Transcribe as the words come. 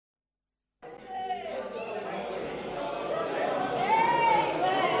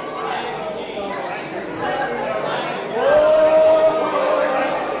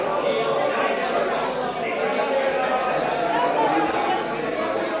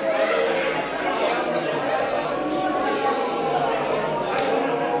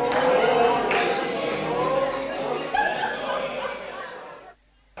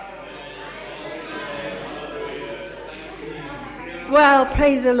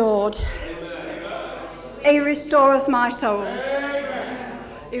Praise the Lord. He restoreth my soul.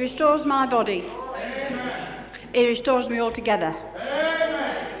 He restores my body. He restores me altogether.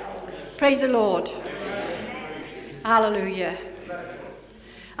 Praise the Lord. Hallelujah.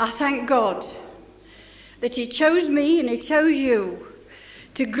 I thank God that he chose me and he chose you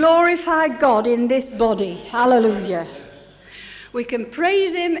to glorify God in this body. Hallelujah. We can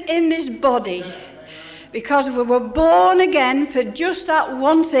praise him in this body because we were born again for just that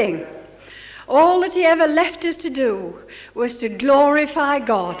one thing. All that he ever left us to do was to glorify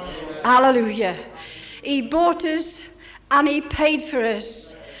God. Hallelujah. He bought us and he paid for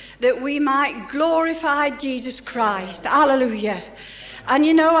us that we might glorify Jesus Christ. Hallelujah. And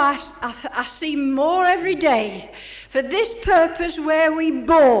you know, I see more every day. For this purpose were we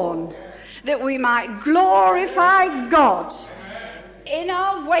born, that we might glorify God in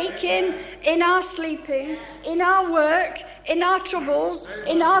our waking, in our sleeping, in our work, in our troubles,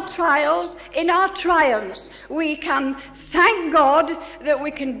 in our trials, in our triumphs. We can thank God that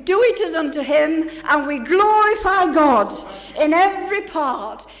we can do it as unto him, and we glorify God in every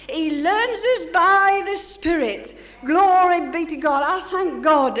part. He learns us by the Spirit. Glory be to God. I thank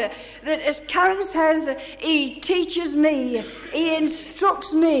God that, as Karen says, he teaches me, he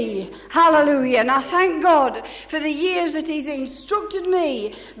instructs me. Hallelujah. And I thank God for the years that he's instructed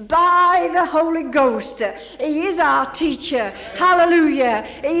me by the Holy Ghost. He is our teacher. Hallelujah.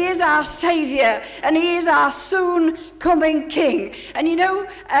 He is our Savior, and he is our soon coming King. And you know,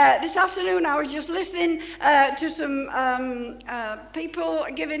 this afternoon I was just listening to some people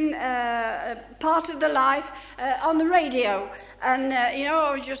giving part of their life on the radio, and you know,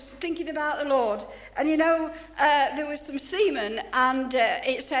 I was just thinking about the Lord. And you know, there was some seamen, and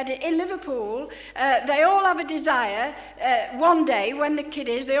it said in Liverpool, they all have a desire, one day when the kid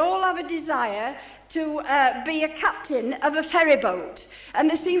is, they all have a desire to be a captain of a ferry boat, and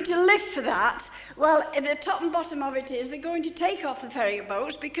they seem to live for that. Well, the top and bottom of it is they're going to take off the ferry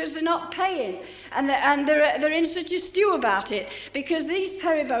boats because they're not paying, and they're in such a stew about it, because these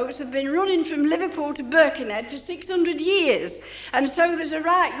ferry boats have been running from Liverpool to Birkenhead for 600 years, and so there's a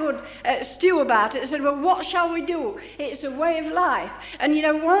right good stew about it. They said, well, what shall we do? It's a way of life. And you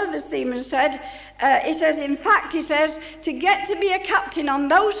know, one of the seamen said, he says, in fact, he says, to get to be a captain on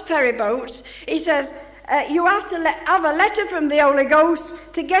those ferry boats, he says, you have to have a letter from the Holy Ghost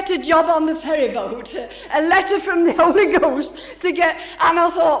to get a job on the ferry boat. A letter from the Holy Ghost to get... And I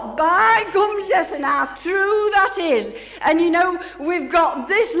thought, by gums, yes, and how true that is. And you know, we've got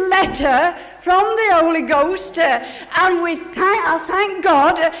this letter from the Holy Ghost, and I thank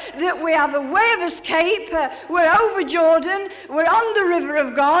God that we have a way of escape. We're over Jordan, we're on the river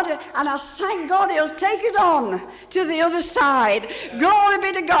of God, and I thank God he'll take us on to the other side. Glory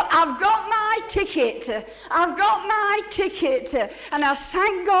be to God. I've got my ticket. I've got my ticket, and I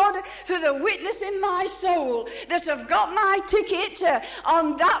thank God for the witness in my soul that I've got my ticket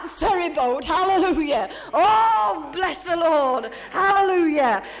on that ferry boat. Hallelujah. Oh, bless the Lord.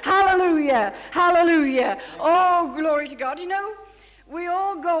 Hallelujah. Hallelujah. Hallelujah. Oh, glory to God. You know, we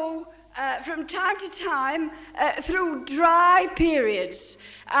all go from time to time through dry periods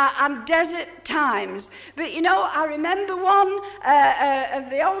and desert times. But you know, I remember one of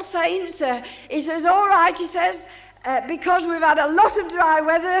the old saints, he says, all right, he says, because we've had a lot of dry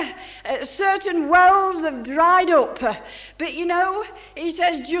weather, certain wells have dried up. But you know, he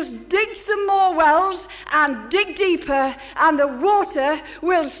says, just dig some more wells and dig deeper, and the water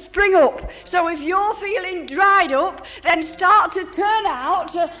will spring up. So if you're feeling dried up, then start to turn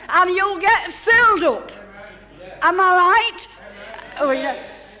out, and you'll get filled up. Am I right? Oh, yeah.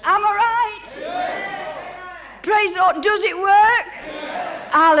 Am I right? Praise the Lord. Does it work?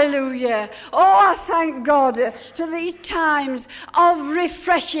 Hallelujah. Oh, I thank God for these times of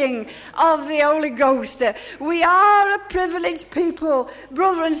refreshing of the Holy Ghost. We are a privileged people,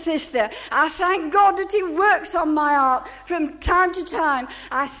 brother and sister. I thank God that he works on my heart from time to time.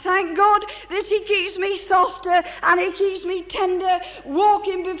 I thank God that he keeps me softer and he keeps me tender,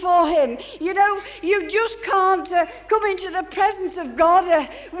 walking before him. You know, you just can't come into the presence of God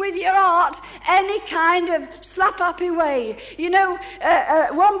with your heart any kind of slap-happy way. You know,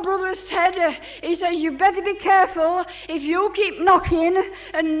 one brother said, he says, you better be careful if you keep knocking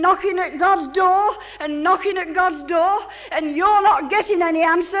and knocking at God's door and knocking at God's door and you're not getting any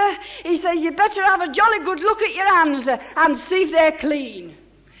answer. He says, you better have a jolly good look at your hands and see if they're clean.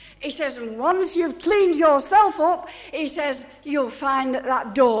 He says, and once you've cleaned yourself up, he says, you'll find that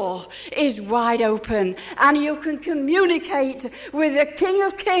that door is wide open and you can communicate with the King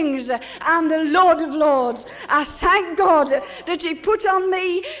of Kings and the Lord of Lords. I thank God that he put on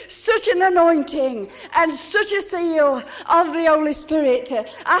me such an anointing and such a seal of the Holy Spirit.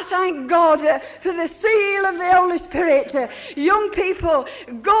 I thank God for the seal of the Holy Spirit. Young people,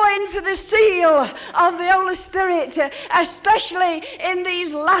 go in for the seal of the Holy Spirit, especially in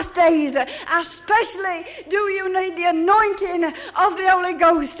these last days. Especially do you need the anointing of the Holy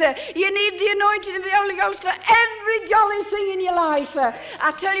Ghost. You need the anointing of the Holy Ghost for every jolly thing in your life.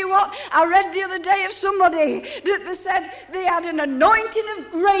 I tell you what, I read the other day of somebody that they said they had an anointing of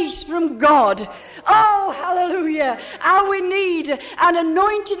grace from God. Oh, hallelujah. How we need an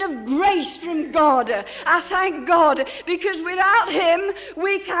anointing of grace from God. I thank God, because without him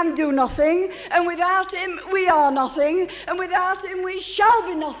we can do nothing, and without him we are nothing, and without him we shall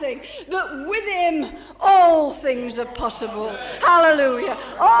be nothing. But with him all things are possible. Hallelujah.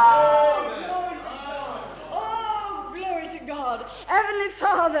 Oh, glory to God. Heavenly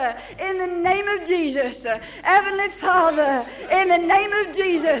Father, in the name of Jesus. Heavenly Father, in the name of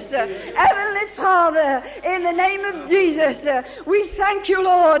Jesus. Heavenly Father, in the name of Jesus. We thank you,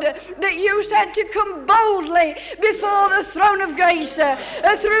 Lord, that you said to come boldly before the throne of grace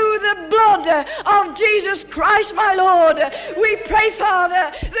through the blood of Jesus Christ, my Lord. We pray,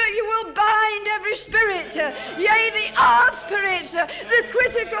 Father, that you will bind every spirit, yea, the hard spirits, the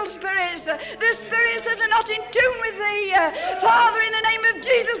critical spirits, the spirits that are not in tune with thee. Father, in the name of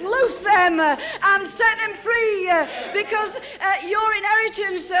Jesus, loose them and set them free, because your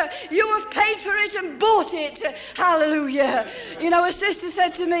inheritance, you have paid for it and bought it. Hallelujah. You know, a sister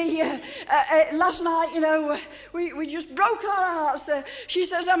said to me last night, you know, we just broke our hearts. She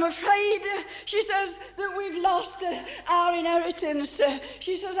says, I'm afraid, she says, that we've lost our inheritance.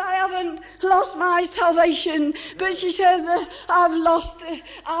 She says, I haven't lost my salvation, but she says,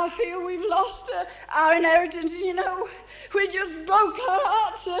 I feel we've lost our inheritance. And you know, we just broke our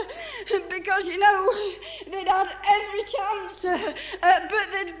hearts because, you know, they'd had every chance, but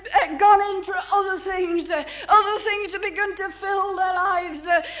they'd gone in for other things had begun to fill their lives,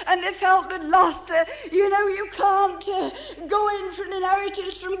 and they felt they'd lost. You know, you can't go in for an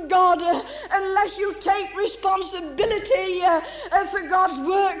inheritance from God unless you take responsibility for God's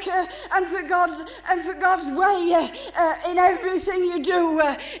work and for God's way in everything you do.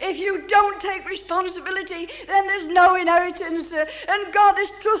 If you don't take responsibility, then there's no inheritance, and God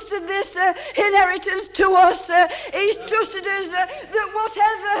has trusted this inheritance to us. He's trusted us that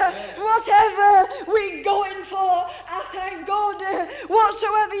whatever we go in for, I thank God,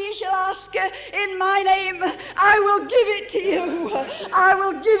 whatsoever you shall ask in my name, I will give it to you. I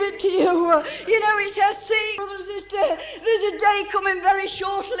will give it to you. You know, he says, see, brother and sister, there's a day coming very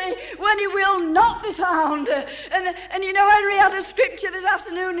shortly when he will not be found. And you know, Henry had a scripture this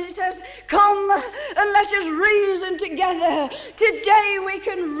afternoon. It says, come and let us reason together. Today we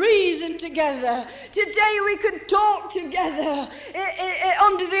can reason together. Today we can talk together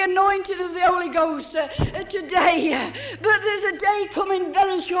under the anointing of the Holy Ghost today. But there's a day coming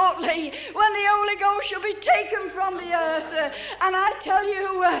very shortly when the Holy Ghost shall be taken from the earth. And I tell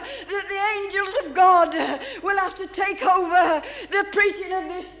you that the angels of God will have to take over the preaching of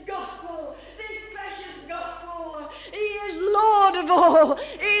this gospel, this precious gospel. He is Lord of all.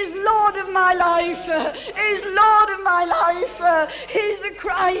 He is Lord of my life. He is Lord of my life. He is the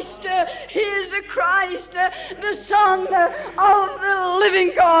Christ. He is the Christ, the Son of the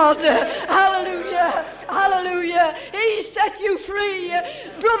living God. Hallelujah. Hallelujah. He set you free.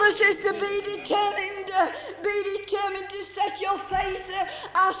 Brother, sister, be determined. Be determined to set your face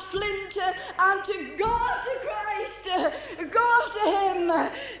as flint unto God, to Christ. Go after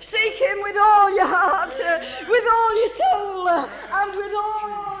him. Seek him with all your heart, with all your soul, and with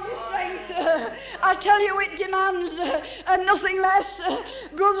all your strength. I tell you, it demands nothing less.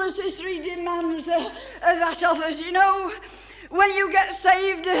 Brother and sister, he demands that of us. You know, when you get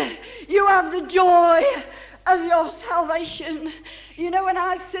saved, you have the joy of your salvation. You know, when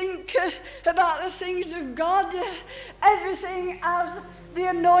I think about the things of God, everything has the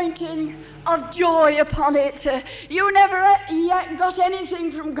anointing of joy upon it. You never yet got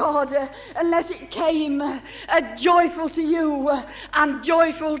anything from God unless it came joyful to you and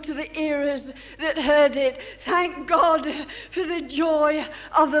joyful to the ears that heard it. Thank God for the joy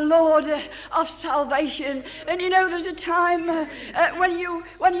of the Lord of salvation. And you know, there's a time when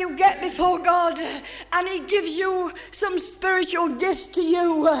you get before God and he gives you some spiritual gifts to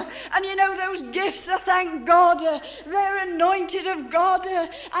you, and you know, those gifts, I thank God, they're anointed of God. God,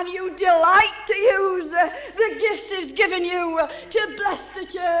 and you delight to use the gifts He's given you to bless the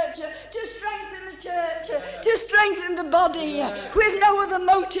church, to strengthen the church, to strengthen the body, with no other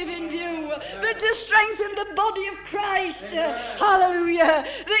motive in view, but to strengthen the body of Christ. Hallelujah.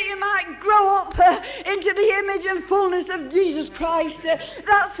 That you might grow up into the image and fullness of Jesus Christ.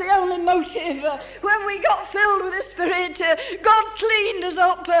 That's the only motive. When we got filled with the Spirit, God cleaned us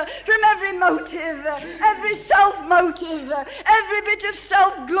up from every motive, every self-motive, every bit of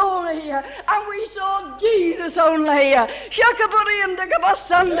self-glory, and we saw Jesus only.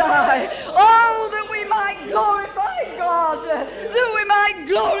 Oh, that we might glorify God, that we might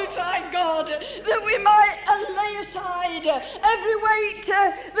glorify God, that we might lay aside every weight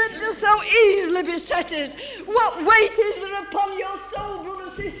that does so easily beset us. What weight is there upon your soul, brother,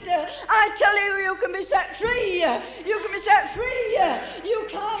 sister? I tell you, you can be set free. You can be set free. You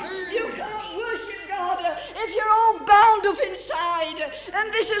can't worship God if you're all bound up inside.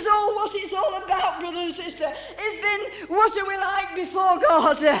 And this is all what it's all about, brother and sister. It's been, what are we like before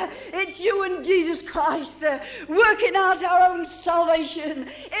God? It's you and Jesus Christ working out our own salvation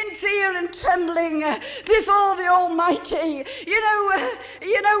in fear and trembling before the Almighty. You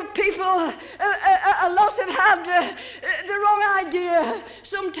know, people, a lot have had the wrong idea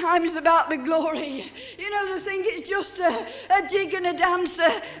sometimes about the glory. You know, they think it's just a jig and a dance,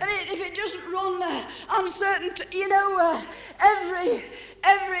 and if it doesn't run on certain,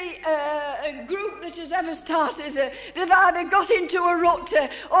 every group that has ever started, they've either got into a rut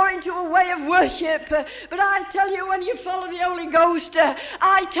or into a way of worship. But I tell you, when you follow the Holy Ghost,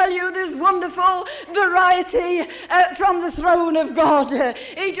 I tell you there's wonderful variety from the throne of God.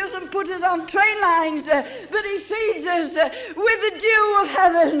 He doesn't put us on train lines, but He feeds us with the dew of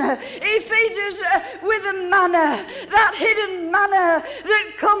heaven. He feeds us with the manna, that hidden manna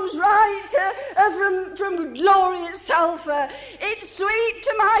that comes right from glory itself. It's sweet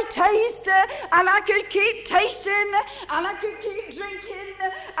to my taste, and I could keep tasting, and I could keep drinking,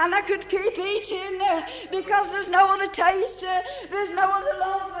 and I could keep eating, because there's no other taste, there's no other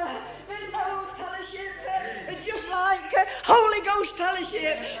love, there's no fellowship, just like Holy Ghost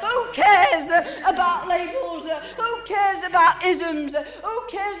fellowship. Who cares about labels? Who cares about isms? Who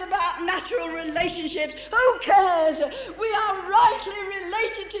cares about natural relationships? Who cares? We are rightly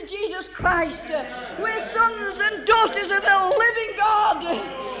related to Jesus Christ. We're sons and daughters of the living God.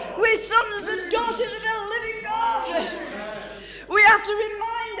 We're sons and daughters of the living God. We have to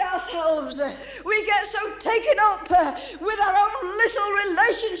remind ourselves, we get so taken up with our own little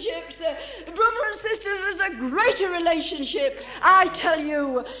relationships. Brother and sister, there's a greater relationship. I tell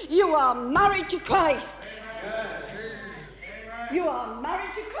you, you are married to Christ. You are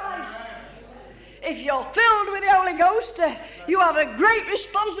married to Christ. If you're filled with the Holy Ghost, you have a great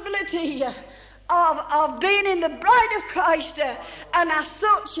responsibility of being in the bride of Christ, and as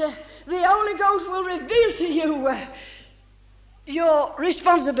such, the Holy Ghost will reveal to you your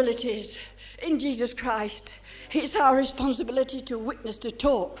responsibilities in Jesus Christ. It's our responsibility to witness, to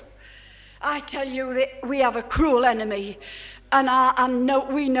talk. I tell you that we have a cruel enemy, and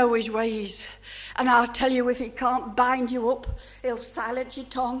we know his ways. And I'll tell you, if he can't bind you up, he'll silence your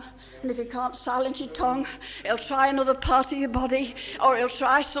tongue. And if he can't silence your tongue, he'll try another part of your body, or he'll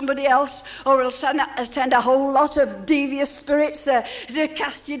try somebody else, or he'll send a whole lot of devious spirits to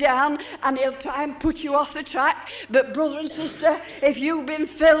cast you down, and he'll try and put you off the track. But brother and sister, if you've been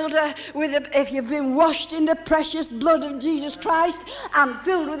filled if you've been washed in the precious blood of Jesus Christ and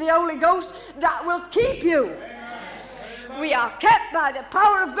filled with the Holy Ghost, that will keep you. We are kept by the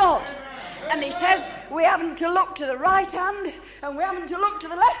power of God. And he says we haven't to look to the right hand and we haven't to look to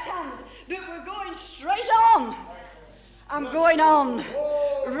the left hand, but we're going straight on. I'm going on,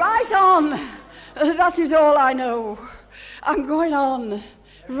 right on. That is all I know. I'm going on,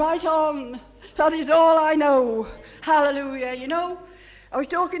 right on. That is all I know. Hallelujah. You know, I was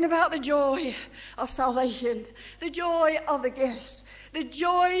talking about the joy of salvation, the joy of the gifts. The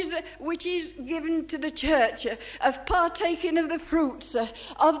joys which is given to the church of partaking of the fruits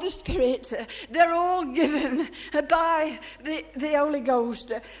of the Spirit, they're all given by the Holy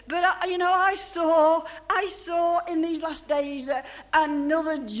Ghost. But I saw in these last days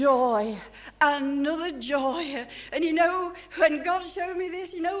another joy. And when God showed me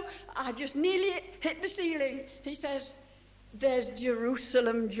this, I just nearly hit the ceiling. He says, there's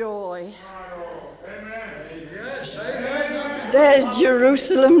Jerusalem joy. Amen. Yes, amen. There's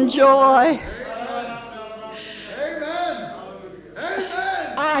Jerusalem joy. Amen.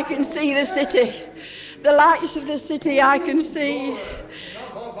 Amen. I can see the city. The lights of the city I can see.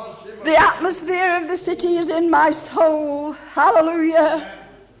 The atmosphere of the city is in my soul. Hallelujah.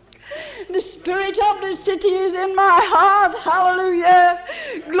 The spirit of the city is in my heart. Hallelujah.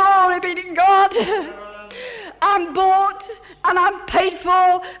 Glory be to God. I'm bought and I'm paid for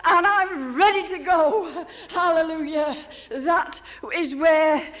and I'm ready to go. Hallelujah. That is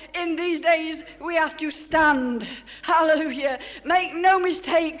where in these days we have to stand. Hallelujah. Make no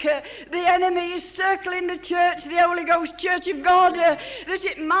mistake, the enemy is circling the church, the Holy Ghost Church of God, that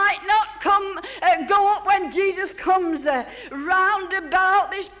it might not go up when Jesus comes. Round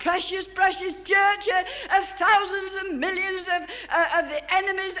about this precious church, thousands and millions of the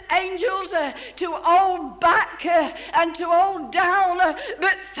enemy's angels to hold back and to hold down,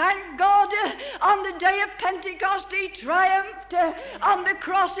 but thank God on the day of Pentecost he triumphed, on the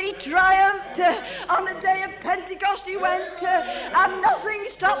cross he triumphed, on the day of Pentecost he went, and nothing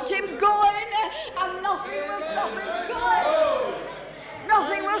stopped him going, and nothing will stop us going.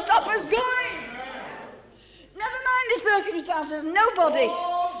 Nothing will stop us going. Never mind the circumstances, nobody,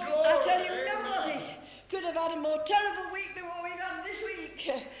 I tell you, nobody could have had a more terrible week than what we've had this week.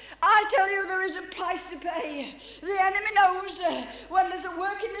 I tell you, there is a price to pay. The enemy knows when there's a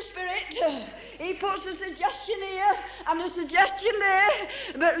work in the Spirit. He puts a suggestion here and a suggestion there.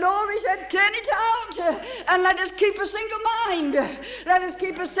 But Lord, he said, turn it out and let us keep a single mind. Let us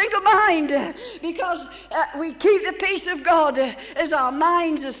keep a single mind because we keep the peace of God as our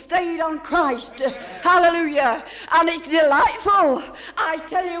minds are stayed on Christ. Hallelujah. And it's delightful. I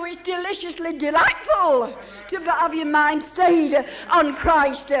tell you, it's deliciously delightful to have your mind stayed on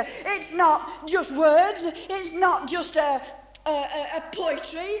Christ. It's not just words. It's not just a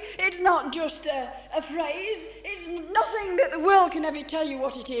poetry. It's not just a phrase. It's nothing that the world can ever tell you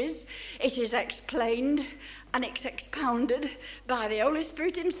what it is. It is explained and it's expounded by the Holy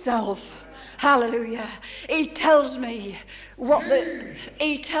Spirit himself. Hallelujah. He tells me what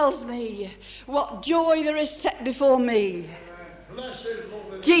joy there is set before me.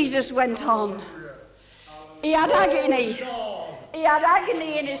 Jesus went on. He had agony. He had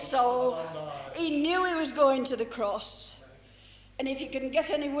agony in his soul. He knew he was going to the cross. And if you can get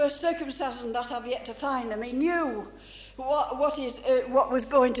any worse circumstances than that, I've yet to find them. He knew what was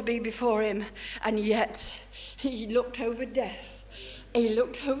going to be before him. And yet, he looked over death. He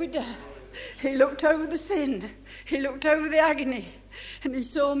looked over death. He looked over the sin. He looked over the agony. And he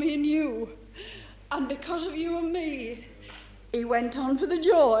saw me and you. And because of you and me, he went on for the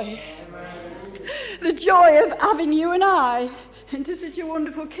joy. The joy of having you and I into such a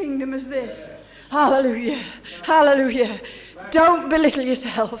wonderful kingdom as this. Hallelujah. Hallelujah. Don't belittle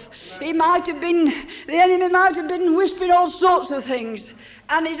yourself. The enemy might have been whispering all sorts of things.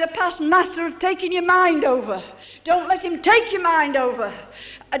 And he's a past master of taking your mind over. Don't let him take your mind over.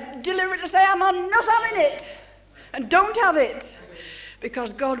 Deliberately say, I'm not having it. And don't have it.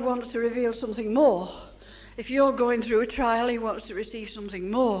 Because God wants to reveal something more. If you're going through a trial, he wants to receive something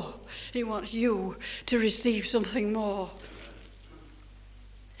more. He wants you to receive something more.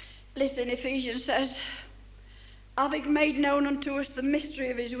 Listen, Ephesians says, having made known unto us the mystery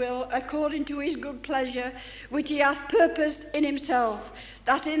of his will, according to his good pleasure, which he hath purposed in himself,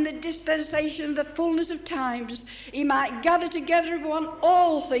 that in the dispensation of the fullness of times he might gather together upon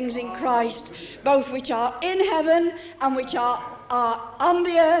all things in Christ, both which are in heaven and which are on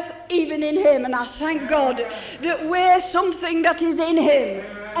the earth, even in him. And I thank God that we're something that is in him,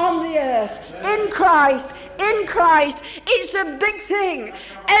 on the earth, in Christ. It's a big thing.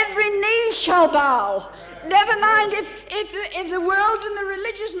 Every knee shall bow. Never mind if the world and the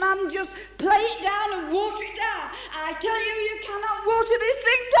religious man just play it down and water it down. I tell you cannot water this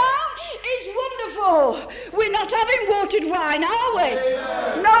thing down. It's wonderful. We're not having watered wine, are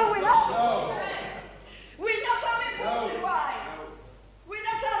we? No, we're not. We're not having watered wine. We're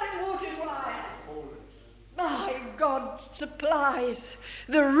not having watered wine. My God supplies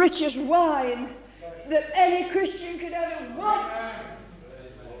the richest wine that any Christian could ever want.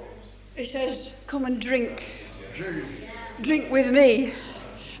 He says, come and drink. Drink with me.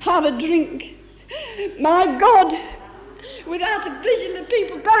 Have a drink. My God, without a vision the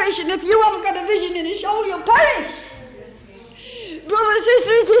people perish, and if you haven't got a vision in your soul, you'll perish. Brother and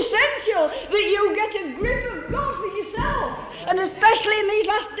sister, it's essential that you get a grip of God for yourself. And especially in these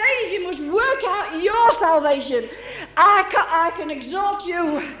last days, you must work out your salvation. I can exhort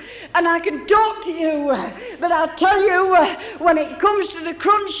you and I can talk to you, but I'll tell you, when it comes to the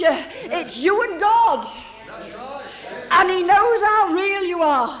crunch, it's you and God. That's right. And he knows how real you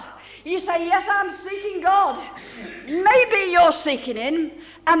are. You say, yes, I'm seeking God. Maybe you're seeking him,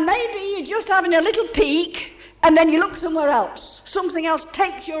 and maybe you're just having a little peek, and then you look somewhere else. Something else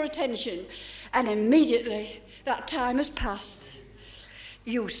takes your attention, and immediately that time has passed.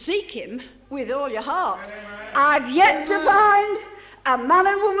 You seek him with all your heart. I've yet to find a man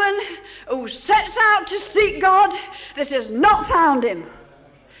and woman who sets out to seek God that has not found him.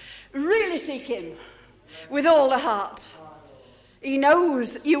 Really seek him with all the heart. He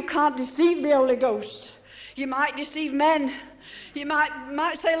knows you can't deceive the Holy Ghost. You might deceive men. You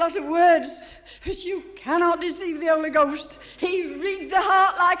might say a lot of words, but you cannot deceive the Holy Ghost. He reads the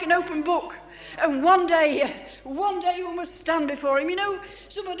heart like an open book. And one day you must stand before him. You know,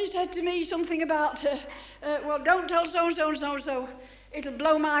 somebody said to me something about, well, don't tell so-and-so and so-and-so. It'll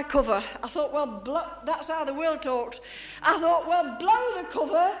blow my cover. I thought, well, that's how the world talks. I thought, well, blow the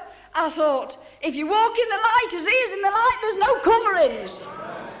cover. I thought, if you walk in the light as he is in the light, there's no coverings.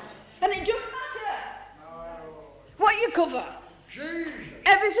 And it doesn't matter what you cover. Jesus.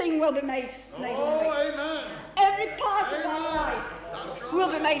 Everything will be made light. Amen. Every part of our life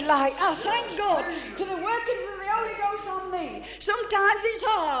will be made light. I thank God for the workings of the Holy Ghost on me. Sometimes it's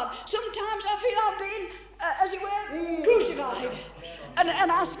hard. Sometimes I feel I've been, as it were, crucified. And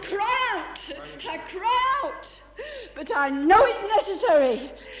I cry out. I cry out. But I know it's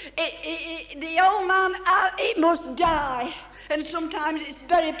necessary. The old man, it must die. And sometimes it's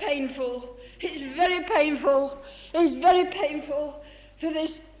very painful. It's very painful. It's very painful for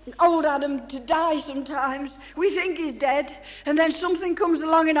this old Adam to die sometimes. We think he's dead, and then something comes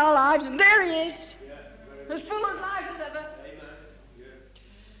along in our lives, and there he is, as full as life as ever.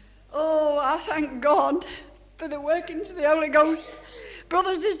 Oh, I thank God for the workings of the Holy Ghost.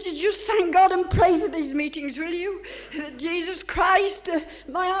 Brothers and sisters, just thank God and pray for these meetings, will you? That Jesus Christ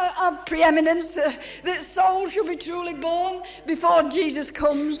might have preeminence, that souls shall be truly born before Jesus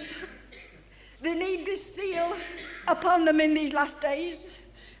comes. They need this seal upon them in these last days.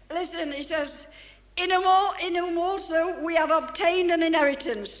 Listen, he says, in whom also we have obtained an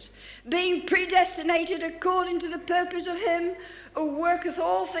inheritance, being predestinated according to the purpose of him who worketh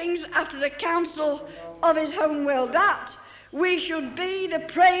all things after the counsel of his own will, that we should be the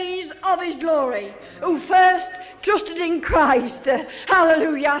praise of his glory, who first trusted in Christ.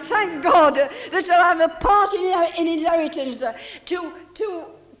 Hallelujah. Thank God that I have a part in inheritance, to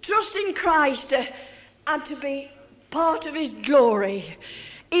trust in Christ and to be part of his glory.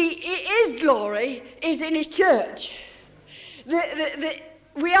 His glory is in his church.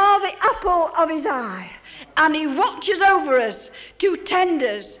 We are the apple of his eye, and he watches over us, to tend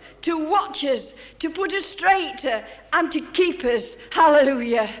us, to watch us, to put us straight, and to keep us.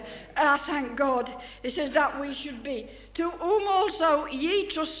 Hallelujah. And I thank God. It says that we should be. To whom also ye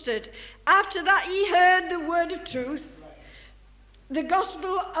trusted, after that ye heard the word of truth, the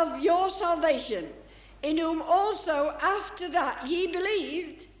gospel of your salvation, in whom also after that ye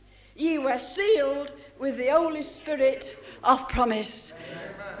believed, ye were sealed with the Holy Spirit of promise.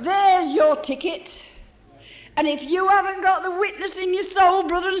 There's your ticket. And if you haven't got the witness in your soul,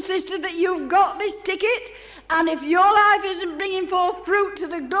 brother and sister, that you've got this ticket, and if your life isn't bringing forth fruit to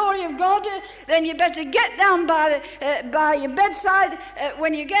the glory of God, then you better get down by your bedside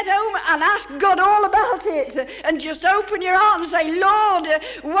when you get home and ask God all about it. And just open your heart and say, Lord,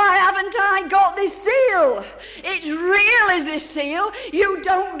 why haven't I got this seal? It's real, is this seal. You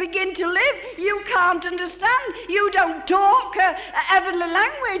don't begin to live. You can't understand. You don't talk heavenly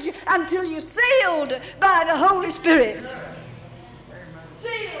language until you're sealed by the Holy Spirit.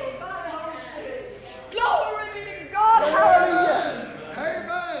 Sealed by the Holy Spirit. Glory be to God. Hallelujah.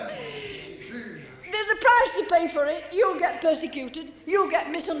 Amen. There's a price to pay for it. You'll get persecuted. You'll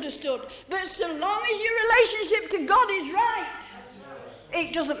get misunderstood. But so long as your relationship to God is right,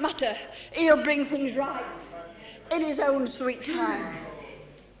 it doesn't matter. He'll bring things right in his own sweet time.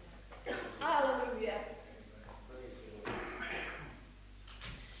 Hallelujah.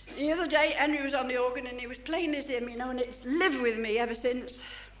 The other day, Henry was on the organ and he was playing this hymn, and it's lived with me ever since.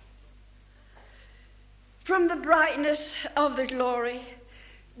 From the brightness of the glory,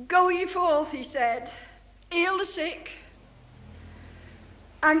 go ye forth, he said, heal the sick,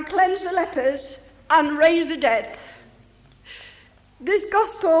 and cleanse the lepers, and raise the dead. This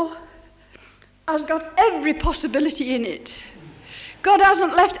gospel has got every possibility in it. God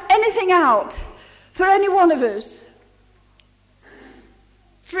hasn't left anything out for any one of us.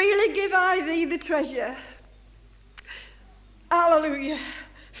 Freely give I thee the treasure. Hallelujah.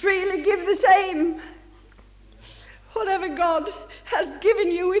 Freely give the same. Whatever God has given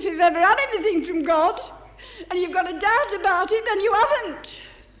you, if you've ever had anything from God, and you've got a doubt about it, then you haven't.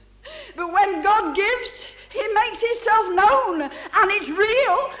 But when God gives, he makes himself known, and it's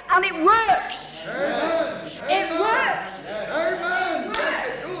real, and it works. Amen. It works. Amen.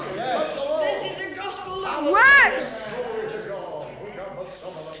 It works. This is a gospel that works.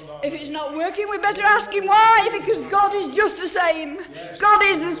 If it's not working, we better ask him why, because God is just the same. God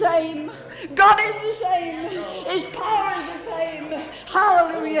is the same. God is the same. His power is the same.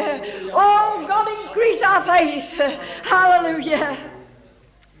 Hallelujah. Oh, God, increase our faith. Hallelujah.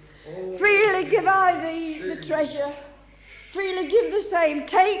 Freely give I thee the treasure. Freely give the same.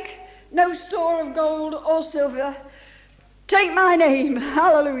 Take no store of gold or silver. Take my name.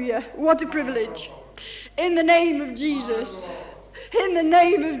 Hallelujah. What a privilege. In the name of Jesus. In the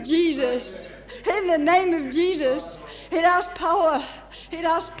name of Jesus. In the name of Jesus. It has power. It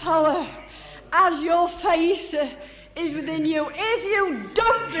has power. As your faith is within you. If you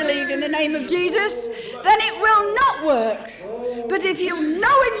don't believe in the name of Jesus, then it will not work. But if you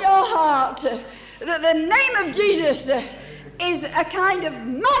know in your heart that the name of Jesus is a kind of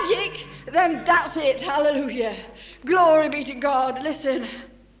magic, then that's it. Hallelujah. Glory be to God. Listen.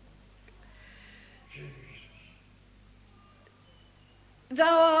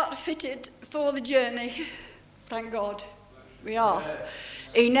 Thou art fitted for the journey. Thank God. We are.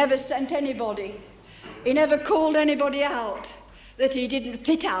 He never sent anybody. He never called anybody out that he didn't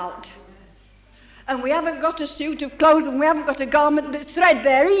fit out. And we haven't got a suit of clothes and we haven't got a garment that's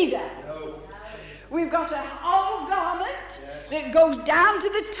threadbare either. No. We've got a whole garment that goes down to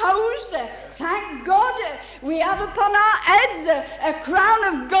the toes. Thank God we have upon our heads a crown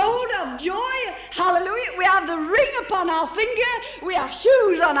of gold of joy. Hallelujah. We have the ring upon our finger. We have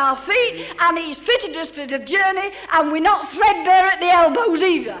shoes on our feet. And he's fitted us for the journey. And we're not threadbare at the elbows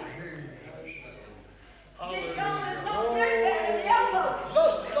either. This garment's not threadbare at the elbows.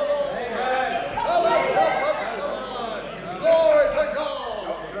 Bless the Lord. Glory to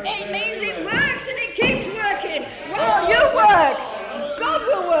God. It means it works and it keeps working. While you work, God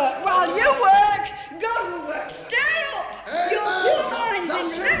will work. While you work, God will work. Stay up. Your pure minds in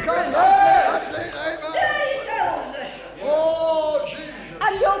remembrance. Stay yourselves. Oh, Jesus.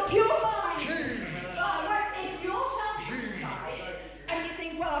 And your pure minds. Jesus. If you're satisfied and you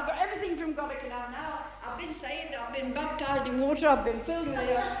think, well, I've got everything from God I can have now. I've been saved, I've been baptized in water, I've been filled with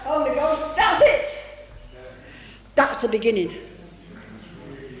the Holy Ghost. That's it. That's the beginning.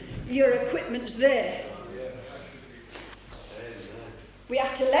 Your equipment's there. We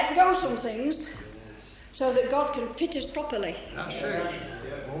have to let go some things so that God can fit us properly.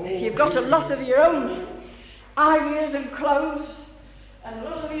 If you've got a lot of your own ideas and clothes and a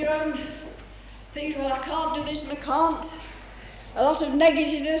lot of your own things, well, I can't do this and I can't. A lot of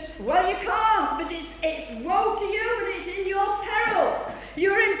negativeness, well, you can't, but it's woe to you and it's in your peril.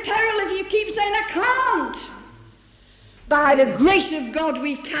 You're in peril if you keep saying, I can't. By the grace of God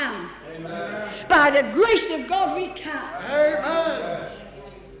we can. Amen. By the grace of God we can. Amen.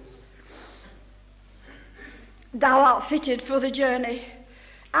 Thou art fitted for the journey.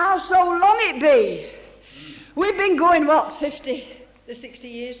 How so long it be? We've been going, 50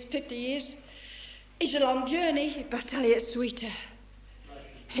 years, 50 years. It's a long journey, but I tell you it's sweeter.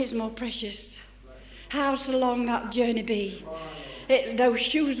 It's more precious. How so long that journey be? Those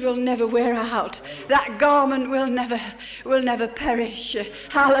shoes will never wear out. That garment will never perish.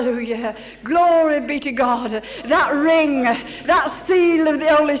 Hallelujah. Glory be to God. That ring, that seal of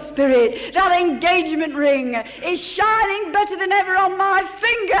the Holy Spirit, that engagement ring is shining better than ever on my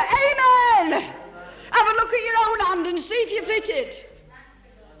finger. Amen. Have a look at your own hand and see if you're fitted.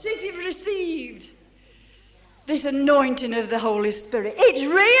 See if you've received this anointing of the Holy Spirit. It's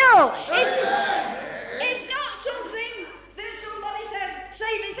real. It's not something that somebody says,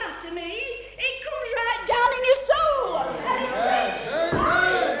 say this after me. It comes right down in your soul. And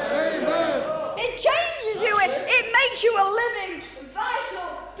it changes you. It makes you a living, vital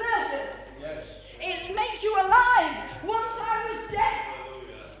person. It makes you alive. Once I was dead.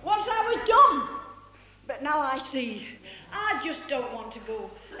 Once I was dumb. But now I see. I just don't want to go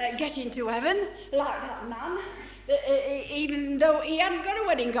get into heaven like that man, even though he hadn't got a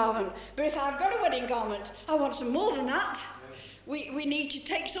wedding garment. But if I've got a wedding garment, I want some more than that. We need to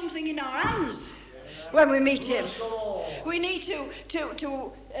take something in our hands when we meet him. We need to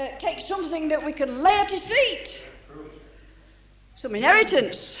take something that we can lay at his feet. Some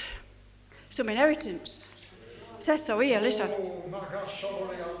inheritance. Some inheritance. It says so here, listen.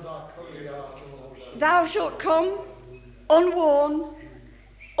 Thou shalt come unworn,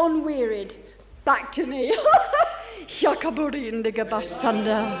 unwearied, back to me.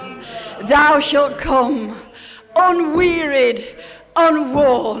 Thou shalt come unwearied,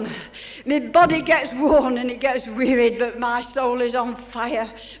 unworn. My body gets worn and it gets wearied, but my soul is on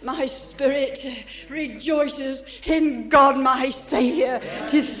fire. My spirit rejoices in God, my Saviour,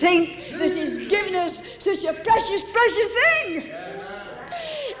 to think that He's given us such a precious, precious thing.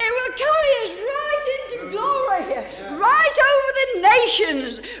 It will carry us right into glory, right over the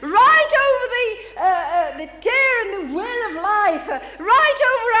nations, right over the tear and the wear of life, right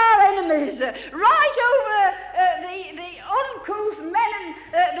over our enemies, right over the uncouth most men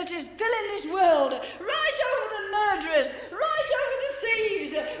that is filling this world, right over the murderers, right over the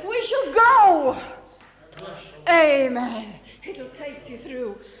thieves. We shall go. Amen. It'll take you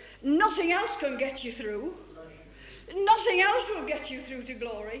through. Nothing else can get you through. Nothing else will get you through to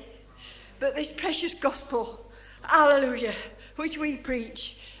glory. But this precious gospel, hallelujah, which we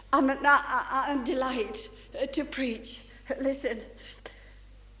preach and delight to preach. Listen.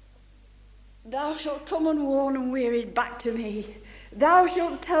 Thou shalt come unworn and wearied back to me. Thou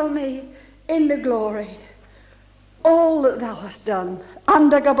shalt tell me in the glory all that thou hast done.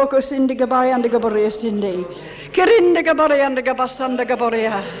 Andagaboko sindigabai andagaboria sindi. Kirindagabari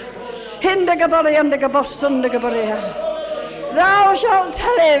andagabasandagoria. Hindagabari andagabasandagoria. Thou shalt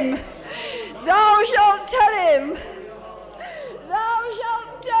tell him. Thou shalt tell him. Thou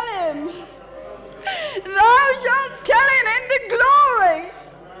shalt tell him. Thou shalt tell him in the glory.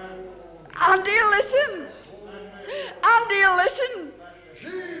 And he'll listen. And he'll listen.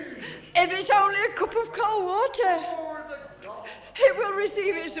 If it's only a cup of cold water, it will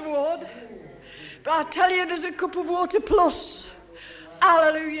receive its reward. But I tell you, there's a cup of water plus.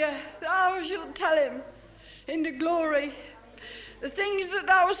 Hallelujah. Thou shalt tell him in the glory the things that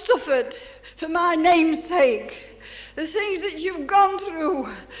thou hast suffered for my name's sake, the things that you've gone through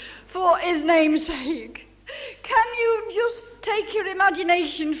for his name's sake. Can you just take your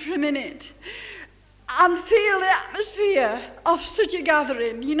imagination for a minute and feel the atmosphere of such a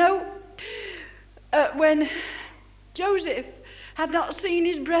gathering? You know, when Joseph had not seen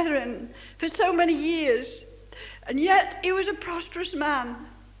his brethren for so many years, and yet he was a prosperous man,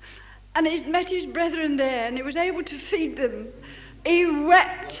 and he met his brethren there, and he was able to feed them. He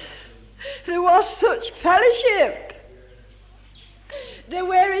wept. There was such fellowship. They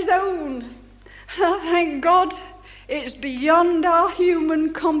were his own. And I thank God it's beyond our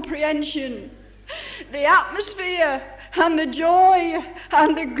human comprehension. The atmosphere and the joy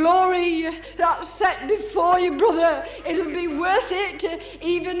and the glory that's set before you, brother, it'll be worth it.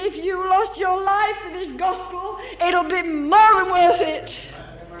 Even if you lost your life for this gospel, it'll be more than worth it.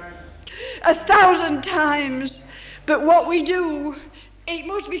 1,000 times. But what we do, it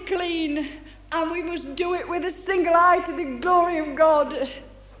must be clean, and we must do it with a single eye to the glory of God,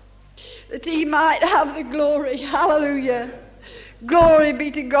 that he might have the glory. Hallelujah. Glory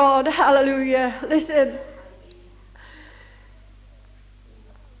be to God. Hallelujah. Listen.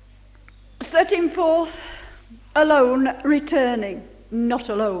 Set him forth alone, returning, not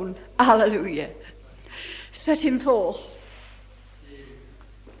alone. Hallelujah. Set him forth.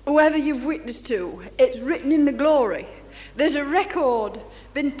 Whoever you've witnessed to, it's written in the glory. There's a record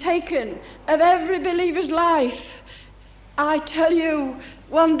been taken of every believer's life. I tell you,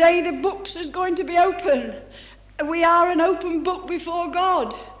 one day the books is going to be open. We are an open book before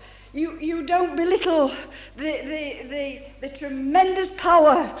God. You don't belittle the tremendous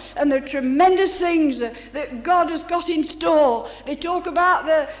power and the tremendous things that God has got in store. They talk about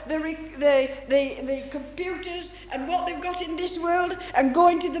the computers and what they've got in this world and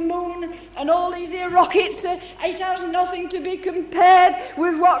going to the moon and all these here rockets. It has nothing to be compared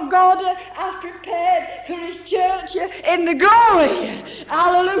with what God has prepared for his church in the glory.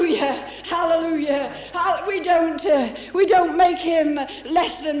 Hallelujah. Hallelujah. We don't make him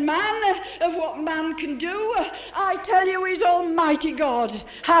less than man of what man can do. I tell you, he's Almighty God.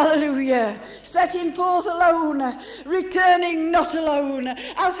 Hallelujah. Set him forth alone, returning not alone.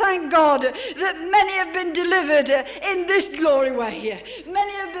 I thank God that many have been delivered in this glory way.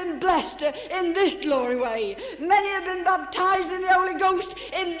 Many have been blessed in this glory way. Many have been baptized in the Holy Ghost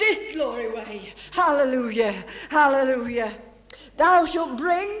in this glory way. Hallelujah. Hallelujah. Thou shalt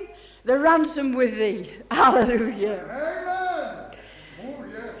bring the ransom with thee. Hallelujah. Amen. Oh,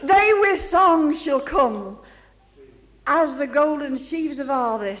 yes. They with songs shall come as the golden sheaves of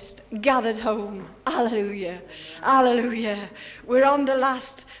harvest gathered home. Hallelujah. Hallelujah. We're on the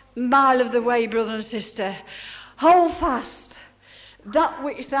last mile of the way, brother and sister. Hold fast that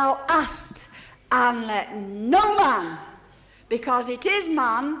which thou hast, and let no man, because it is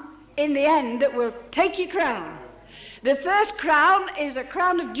man in the end that will take your crown. The first crown is a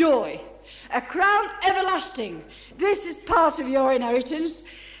crown of joy, a crown everlasting. This is part of your inheritance.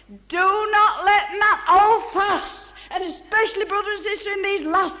 Do not let man hold fast, and especially, brother and sister, in these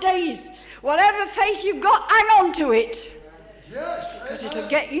last days, whatever faith you've got, hang on to it. Yes. Because it'll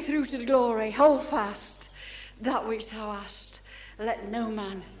get you through to the glory. Hold fast that which thou hast. Let no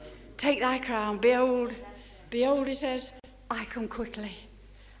man take thy crown. Behold, behold, he says, I come quickly,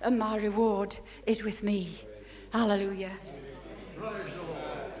 and my reward is with me. Hallelujah. Praise the Lord.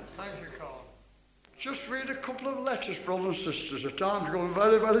 Thank you, Carl. Just read a couple of letters, brothers and sisters. The time's going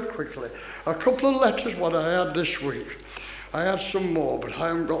very, very quickly. A couple of letters what I had this week. I had some more, but I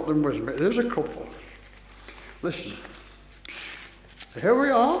haven't got them with me. There's a couple. Listen. Here we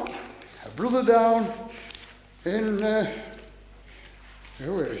are. A brother down in, where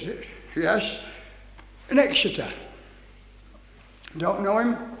is it? Yes, in Exeter. Don't know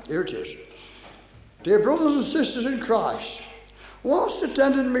him? Here it is. Dear brothers and sisters in Christ, whilst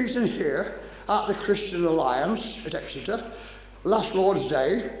attending a meeting here at the Christian Alliance at Exeter last Lord's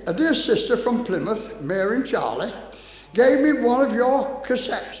Day, a dear sister from Plymouth, Mary and Charlie, gave me one of your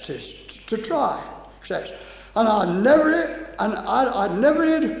cassettes to try. Cassettes. And I'd never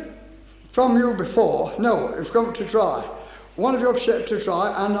heard from you before. No, it's come to try. One of your cassettes to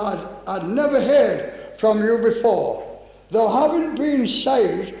try, and I'd never heard from you before. Though having been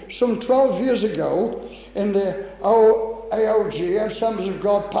saved some 12 years ago in the AOG, Assemblies of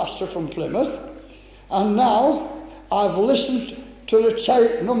God pastor from Plymouth, and now I've listened to the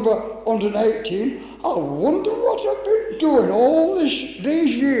tape number 118. I wonder what I've been doing all these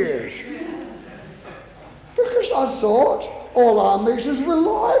years. Because I thought all our meetings were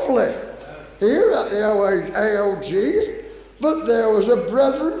lively here at the AOG, but there was a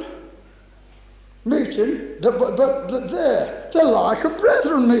brethren meeting, but they're like a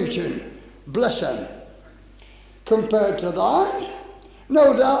brethren meeting, bless them. Compared to thine,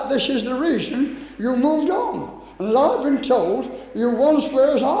 no doubt this is the reason you moved on. And I've been told you once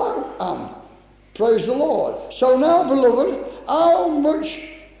were as I am. Praise the Lord. So now, beloved, how much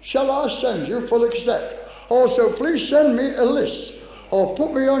shall I send you for the cassette? Also, please send me a list, or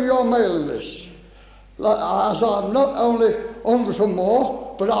put me on your mailing list, as I'm not only hungry for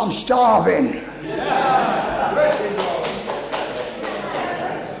more, but I'm starving. Yeah.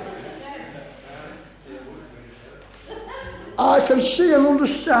 I can see and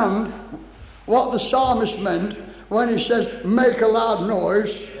understand what the psalmist meant when he says, make a loud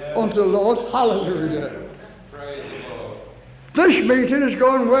noise unto the Lord. Hallelujah. Praise the Lord. This meeting is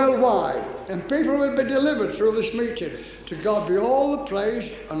going worldwide, and people will be delivered through this meeting. To God be all the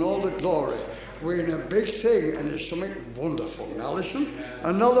praise and all the glory. We're in a big thing, and it's something wonderful. Now listen,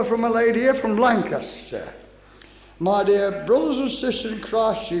 another from a lady here from Lancaster. My dear brothers and sisters in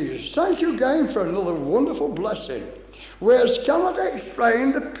Christ Jesus, thank you again for another wonderful blessing. Words cannot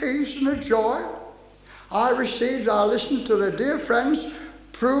explain the peace and the joy I received. I listened to the dear friends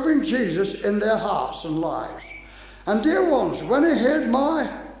proving Jesus in their hearts and lives. And dear ones, when I heard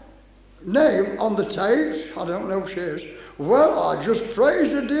my name on the tapes, I don't know who she is, well, I just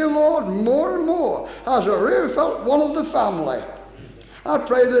praised the dear Lord more and more, as I really felt one of the family. I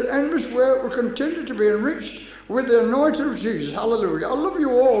pray that endless work will continue to be enriched with the anointing of Jesus. Hallelujah. I love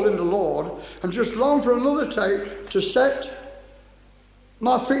you all in the Lord, and just long for another tape to set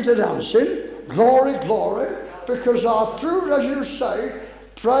my feet a dancing. Glory, glory, because I proved, as you say,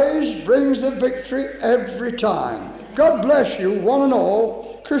 praise brings the victory every time. God bless you, one and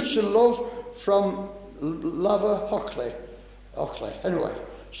all. Christian love from Lava Hockley. Anyway,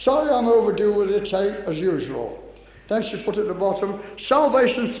 sorry I'm overdue with the tape as usual. Then she put at the bottom,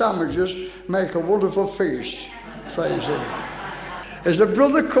 salvation sandwiches make a wonderful feast. Praise him. There's a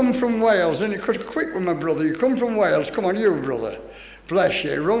brother come from Wales, and you could quick with my brother. You come from Wales. Come on, you brother. Bless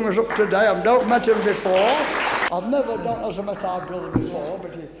you. He rung us up today. I've not met him before. I've never met our brother before,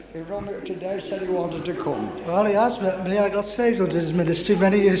 but he rung me up today, said he wanted to come. Well, he has met me. I got saved under his ministry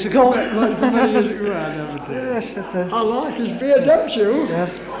many years ago. Many years ago, I never did. Yes, I like his beard, don't you? Yeah.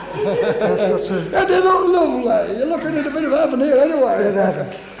 Yes, and they look lovely. You're looking at a bit of heaven here anyway. In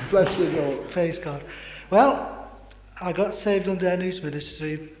heaven. Bless you, Lord. Praise God. Well, I got saved under Henry's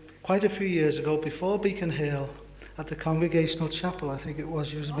ministry quite a few years ago, before Beacon Hill, at the Congregational Chapel, I think it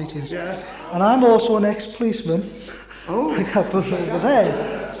was, used meetings. Yeah. And I'm also an ex-policeman. Oh. I got put over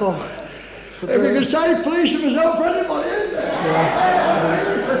there. So, if you can say policeman is out for anybody, isn't there?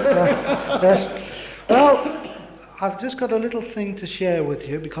 Yes. Well, I've just got a little thing to share with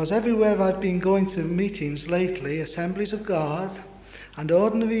you, because everywhere I've been going to meetings lately, Assemblies of God and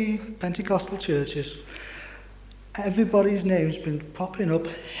ordinary Pentecostal churches, everybody's name's been popping up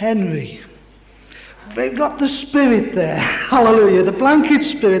Henry. They've got the Spirit there. Hallelujah. The blanket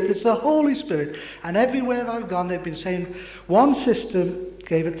Spirit. It's the Holy Spirit. And everywhere I've gone, they've been saying, one sister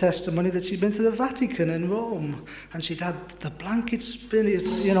gave a testimony that she'd been to the Vatican in Rome, and she'd had the blanket Spirit,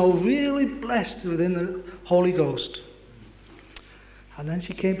 really blessed within the Holy Ghost. And then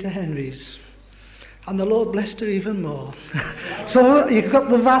she came to Henry's, and the Lord blessed her even more. So you've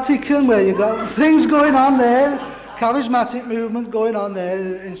got the Vatican, where you've got things going on there, charismatic movement going on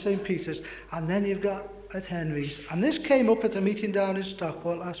there in St. Peter's, and then you've got at Henry's. And this came up at a meeting down in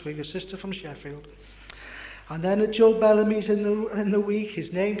Stockport last week, a sister from Sheffield. And then at Joe Bellamy's in the week,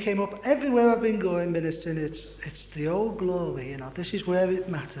 his name came up. Everywhere I've been going ministering, it's the old glory, you know. This is where it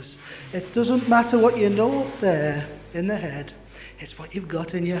matters. It doesn't matter what you know up there in the head. It's what you've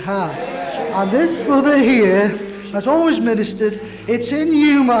got in your heart. And this brother here has always ministered. It's in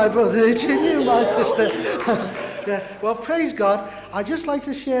you, my brother. It's in you, my sister. Yeah. Well, praise God. I'd just like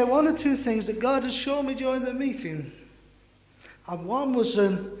to share one or two things that God has shown me during the meeting. And one was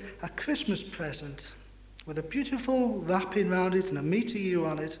a Christmas present with a beautiful wrapping around it and a Me to You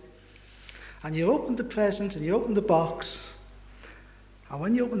on it. And you opened the present and you opened the box. And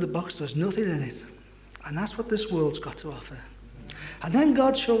when you opened the box, there was nothing in it. And that's what this world's got to offer. And then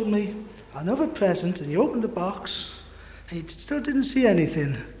God showed me another present, and you opened the box, and you still didn't see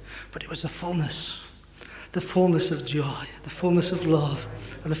anything. But it was the fullness of joy, the fullness of love,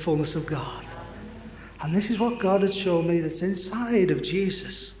 and the fullness of God. And this is what God had shown me that's inside of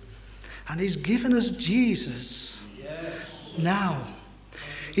Jesus. And he's given us Jesus now.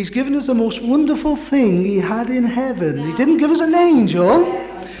 He's given us the most wonderful thing he had in heaven. He didn't give us an angel.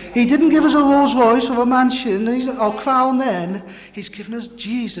 He didn't give us a Rolls Royce or a mansion or crown then. He's given us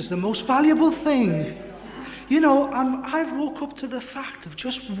Jesus, the most valuable thing. You know, I woke up to the fact of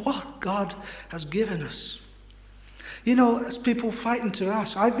just what God has given us. You know, as people fighting to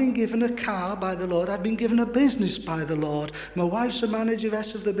ask, I've been given a car by the Lord. I've been given a business by the Lord. My wife's a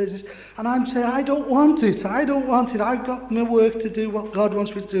manageress of the business. And I'm saying, I don't want it. I don't want it. I've got my work to do what God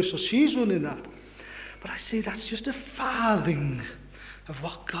wants me to do. So she's running that. But I say that's just a farthing of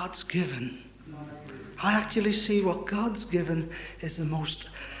what God's given. I actually see what God's given is the most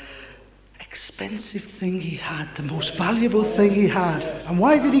expensive thing he had, the most valuable thing he had. And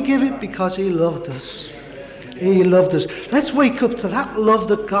why did he give it? Because he loved us. He loved us. Let's wake up to that love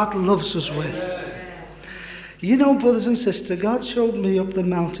that God loves us with. You know, brothers and sisters, God showed me up the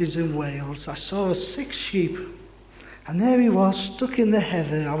mountains in Wales. I saw a sick sheep. And there he was, stuck in the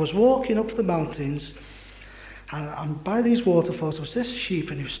heather. I was walking up the mountains. And by these waterfalls was this sheep,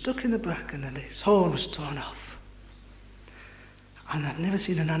 and he was stuck in the bracken, and his horn was torn off. And I've never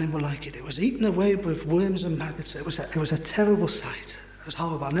seen an animal like it. It was eaten away with worms and maggots. It was a terrible sight. It was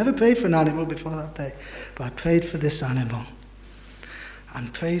horrible. I never prayed for an animal before that day, but I prayed for this animal.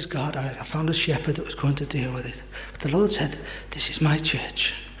 And praise God, I found a shepherd that was going to deal with it. But the Lord said, this is my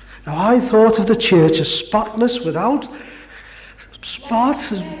church. Now I thought of the church as spotless, without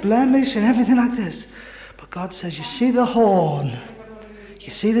spots, as blemish and everything like this. But God says, you see the horn?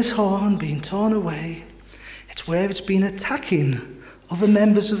 You see this horn being torn away? It's where it's been attacking other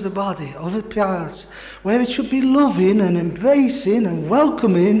members of the body, other parts, where it should be loving and embracing and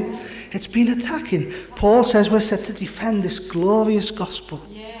welcoming, it's been attacking. Paul says we're set to defend this glorious gospel.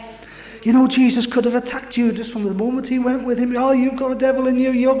 You know, Jesus could have attacked you just from the moment he went with him. Oh, you've got a devil in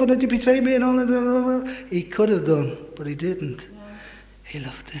you, you're going to betray me and all that. He could have done, but he didn't. He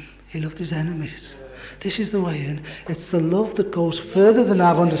loved him. He loved his enemies. This is the way in. It's the love that goes further than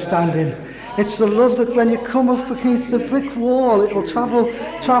our understanding. It's the love that when you come up against the brick wall, it'll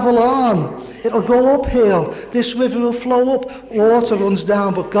travel on. It'll go uphill. This river will flow up. Water runs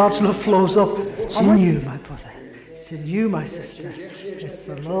down, but God's love flows up. It's in you, my brother. It's in you, my sister. It's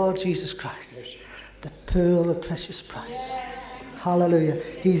the Lord Jesus Christ, the pearl of precious price. Hallelujah.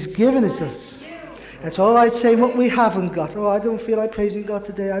 He's given it us. It's all right saying what we haven't got. Oh, I don't feel like praising God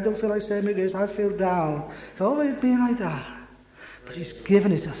today. I don't feel like saying my grace. I feel down. It's all right being like that. But he's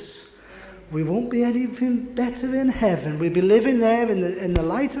given it us. We won't be anything better in heaven. We'll be living there in the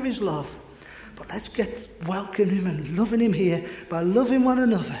light of his love. But let's get welcoming him and loving him here by loving one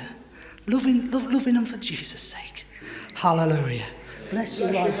another. Loving him for Jesus' sake. Hallelujah. Bless you,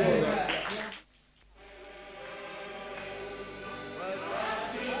 Lord.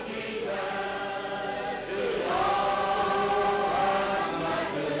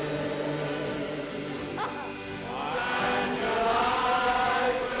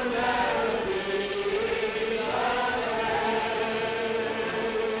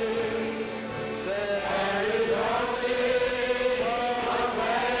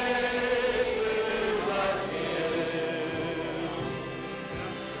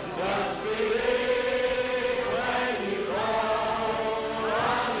 Just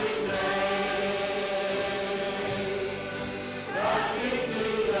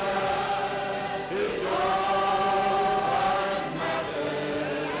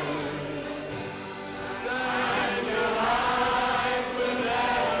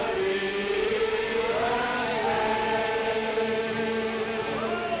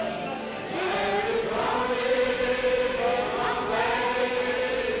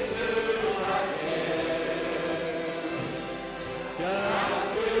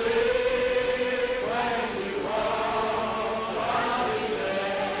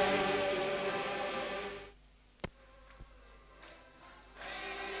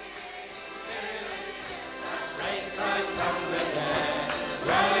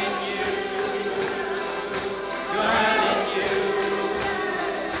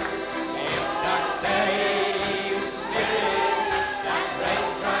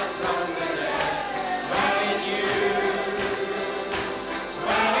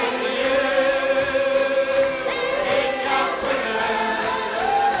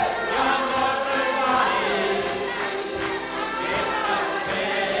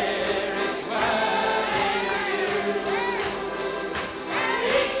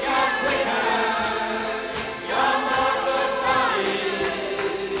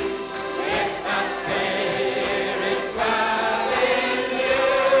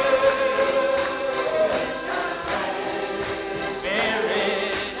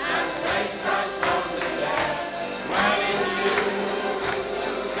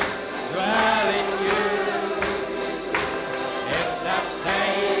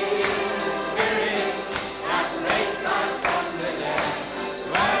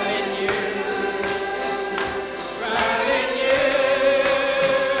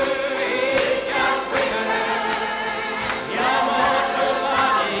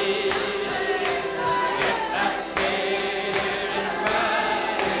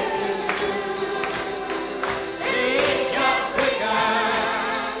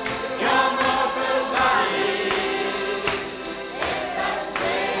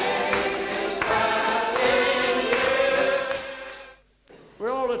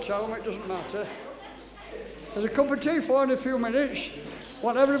at home, it doesn't matter. There's a cup of tea for you in a few minutes.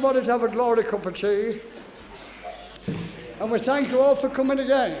 Want everybody to have a glory cup of tea. And we thank you all for coming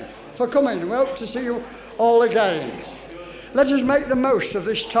again. We hope to see you all again. Let us make the most of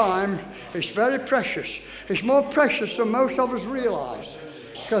this time. It's very precious. It's more precious than most of us realise,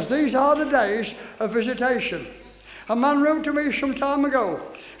 because these are the days of visitation. A man wrote to me some time ago,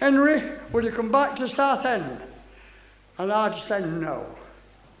 "Henry, will you come back to Southend?" And I said no.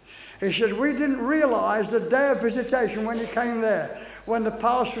 He said, "We didn't realise the day of visitation when you came there, when the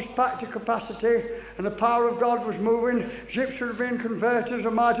palace was packed to capacity and the power of God was moving, ships were being converted as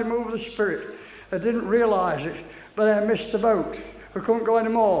a mighty move of the Spirit. They didn't realise it, but they missed the boat. We couldn't go any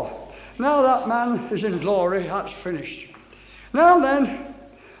more. Now that man is in glory, that's finished." Now then,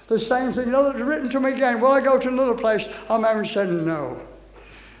 the same thing, that's written to me again. Will I go to another place? I'm having said no.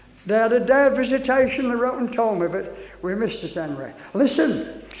 They had a day of visitation, they wrote and told me, but we missed it, Henry.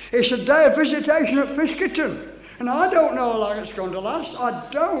 Listen, it's a day of visitation at Fiskerton. And I don't know how long it's going to last. I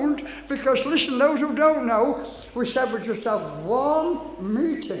don't, because listen, those who don't know, we said we'd just have one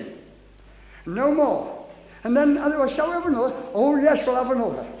meeting. No more. And then, shall we have another? Oh, yes, we'll have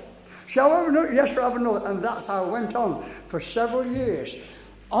another. Shall we have another? Yes, we'll have another. And that's how it went on for several years.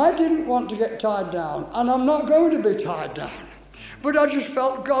 I didn't want to get tied down, and I'm not going to be tied down. But I just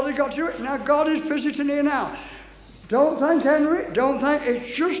felt God had got to it. Now God is visiting here now. Don't thank Henry. Don't thank. It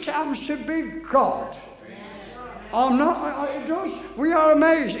just happens to be God. I'm not. It does. We are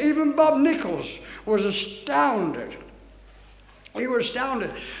amazed. Even Bob Nichols was astounded. He was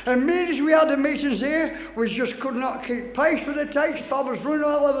astounded. Immediately we had the meetings here, we just could not keep pace with the tapes. Bob was running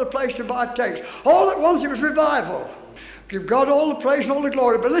all over the place to buy tapes. All at once it was revival. Give God all the praise and all the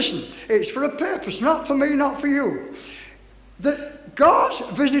glory. But listen, it's for a purpose, not for me, not for you. That God's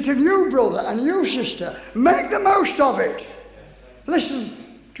visiting you, brother, and you, sister. Make the most of it.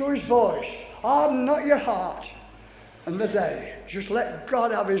 Listen to his voice. Harden not your heart. And the day, just let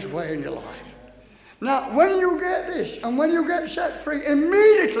God have his way in your life. Now, when you get this, and when you get set free,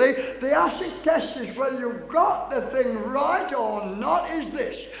 immediately the acid test is whether you've got the thing right or not is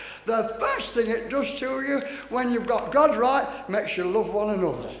this. The first thing it does to you, when you've got God right, makes you love one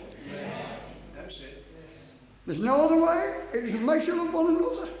another. Yeah. That's it. There's no other way. It just makes you love one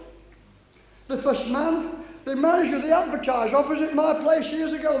another. The first man, the manager, the advertiser opposite my place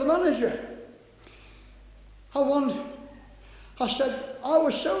years ago, the manager. I said, I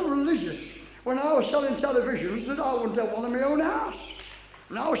was so religious when I was selling televisions that I wouldn't have one in my own house.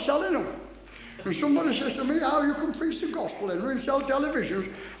 And I was selling them. And somebody says to me, how you can preach the gospel, Henry, and sell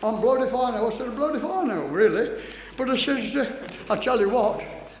televisions? I'm bloody if I know. I said, bloody if I know, really. But I says, I tell you what,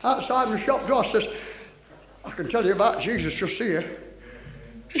 outside my shop door, I says, I can tell you about Jesus just here.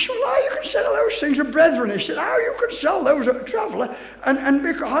 He said, well, how you can sell those things to brethren? He said, how you can sell those at a traveller? And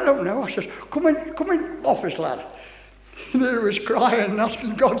because, I don't know. I said, come in, office lad. And there he was crying and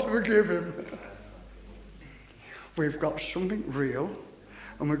asking God to forgive him. We've got something real,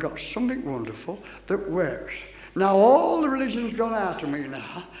 and we've got something wonderful that works. Now all the religion's gone out of me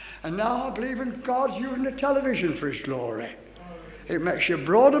now, and now I believe in God's using the television for his glory. It makes you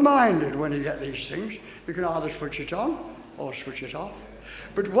broader-minded when you get these things. You can either switch it on or switch it off.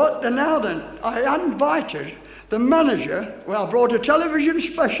 But I invited the manager, when I brought a television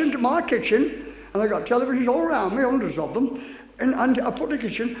special into my kitchen, and I got televisions all around me, hundreds of them, and I put in the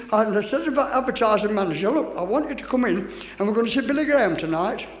kitchen, and I said about advertising manager, look, I want you to come in, and we're going to see Billy Graham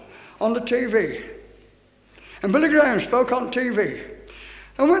tonight on the TV. And Billy Graham spoke on TV.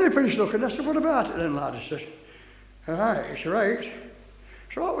 And when he finished looking, I said, what about it then, lad? He said, all right, it's right.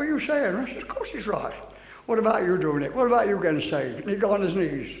 So what were you saying? I said, of course it's right. What about you doing it? What about you getting saved? And he got on his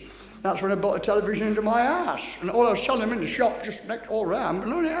knees. That's when I bought a television into my house. And all I was selling him in the shop just next all round, but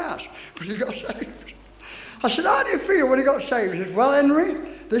not in the house. But he got saved. I said, how do you feel when he got saved? He said, well, Henry,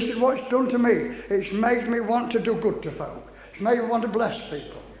 this is what it's done to me. It's made me want to do good to folk. It's made me want to bless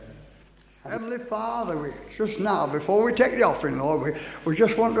people. Heavenly Father, we just now, before we take the offering, Lord, we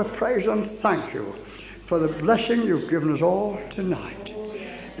just want to praise and thank you for the blessing you've given us all tonight.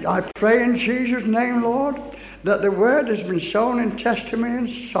 I pray in Jesus' name, Lord, that the word has been sown in testimony and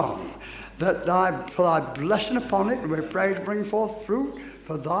song, that for thy blessing upon it, and we pray to bring forth fruit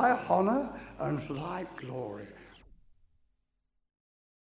for thy honour and for thy glory.